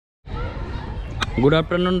Good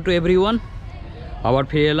afternoon to everyone. আবার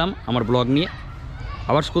ফিরে এলাম আমার ব্লগ নিয়ে।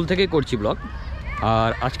 আবার স্কুল থেকেই করছি ব্লগ।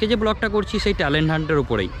 আর আজকে যে ব্লগটা করছি সেই ট্যালেন্ট হান্টের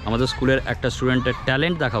উপরেই। আমাদের স্কুলের একটা স্টুডেন্টের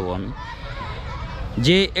ট্যালেন্ট দেখাবো আমি,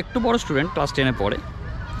 যে একটু বড় স্টুডেন্ট, ক্লাস 10-এ পড়ে,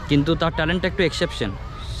 কিন্তু তার ট্যালেন্টটা একটু এক্সেপশন।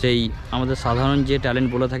 সেই আমাদের সাধারণ যে ট্যালেন্ট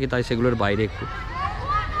বলে থাকি তাই সেগুলোর বাইরে একটু।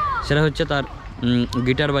 সেটা হচ্ছে তার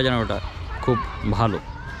গিটার বাজানোটা খুব ভালো।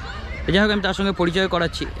 যাই হোক, আমি তার সঙ্গে পরিচয়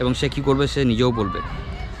করাচ্ছি এবং সে কী করবে সে নিজেও বলবে।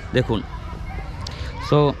 দেখুন।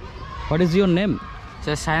 So what is your name?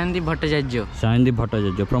 Sir, Sayandip Bhattacharya. Sayandip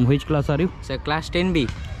Bhattacharya. From which class are you? Sir, class 10B.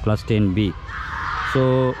 Class 10B. So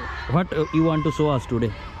what you want to show us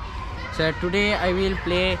today? Sir, today I will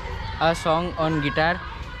play a song on guitar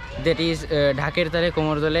that is Dhaker Tale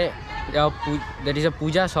Komor Dole. That is a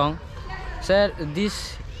puja song. Sir, this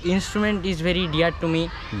instrument is very dear to me.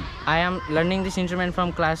 I am learning this instrument from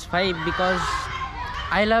class 5 because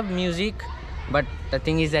I love music, but the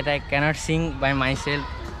thing is that I cannot sing by myself.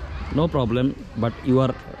 No problem, but you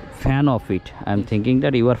are fan of it. I'm thinking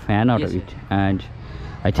that you are fan out of Yes, it, and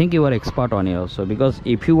I think you are expert on it also, because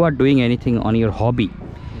if you are doing anything on your hobby,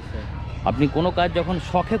 আপনি কোনো কাজ যখন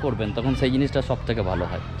শখে করবেন তখন সেই জিনিসটা সব থেকে ভালো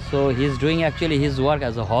হয়। So he is doing actually his work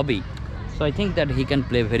as a hobby, so I think that he can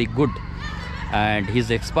play very good and he is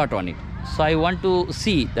expert on it. So I want to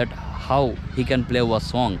see that how he can play one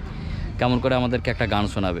song, কেমন করে আমাদেরকে একটা গান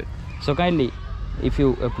শোনাবে। So kindly if you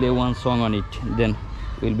play one song on it, then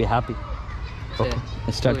we'll be happy. Okay,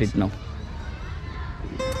 start it now.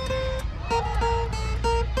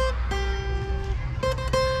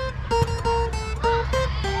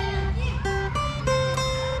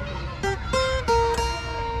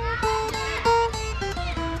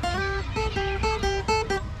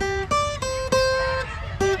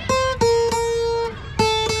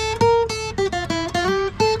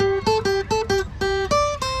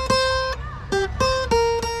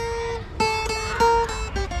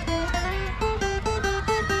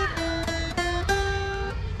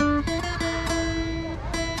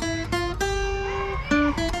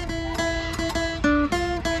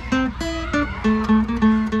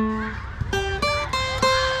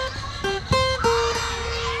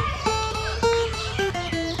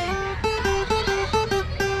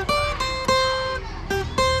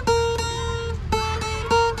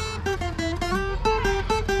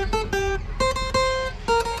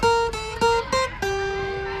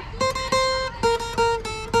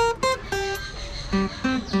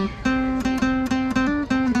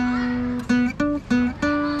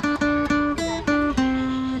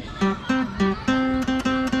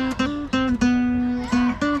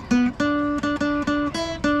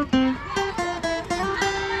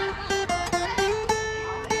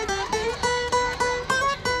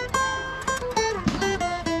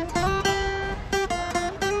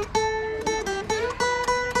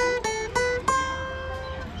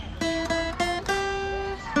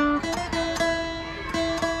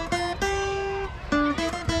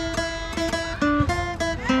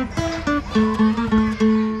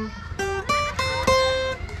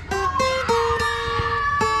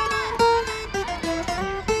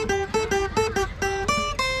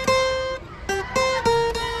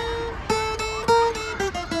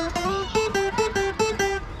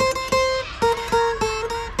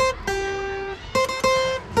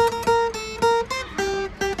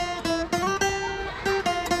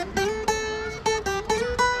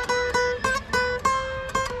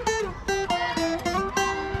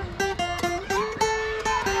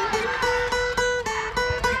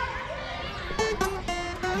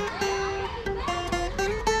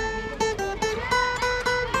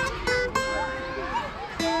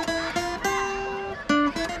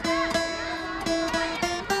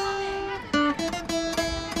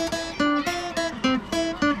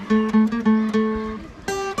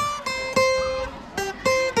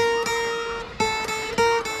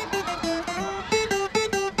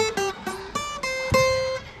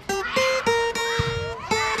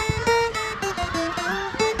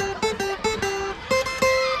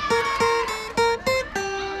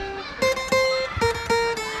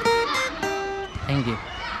 Thank you.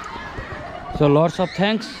 So lots of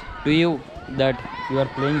thanks to you that you are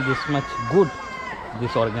playing this much good,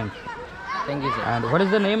 this organ. Thank you, sir. And what is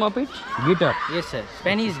the name of it? Guitar. Yes, sir.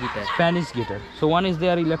 Spanish guitar. Spanish guitar. So one is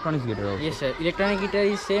there electronic guitar also. Yes, sir. Electronic guitar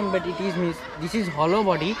is same, but it is this is hollow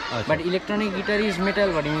body, but electronic guitar is metal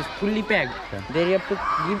body, means fully packed. Okay. There you have to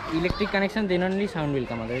give electric connection, then only sound will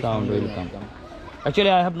come. Otherwise Sound will come.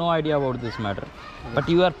 Actually, I have no idea about this matter, but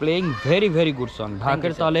you are playing very very good song.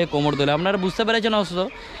 ঢাকের তালে কোমর দোলে। আপনারা বুঝতে পেরেছেন অবশ্য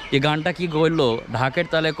যে গানটা কি বললো, ঢাকের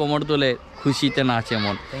তালে কোমর দোলে খুশিতে নাচে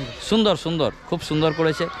মন। সুন্দর সুন্দর, খুব সুন্দর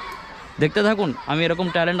করেছে। দেখতে থাকুন, আমি এরকম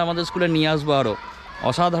ট্যালেন্ট আমাদের স্কুলে নিয়ে আসবো আরও।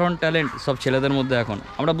 অসাধারণ ট্যালেন্ট সব ছেলেদের মধ্যে এখন,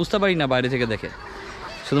 আমরা বুঝতে পারি না বাইরে থেকে দেখে,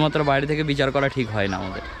 শুধুমাত্র বাইরে থেকে বিচার করা ঠিক হয় না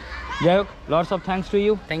আমাদের। যাই হোক, lots of thanks to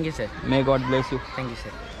you. Thank you, sir. May God bless you. Thank you,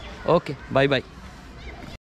 sir. Okay, bye bye.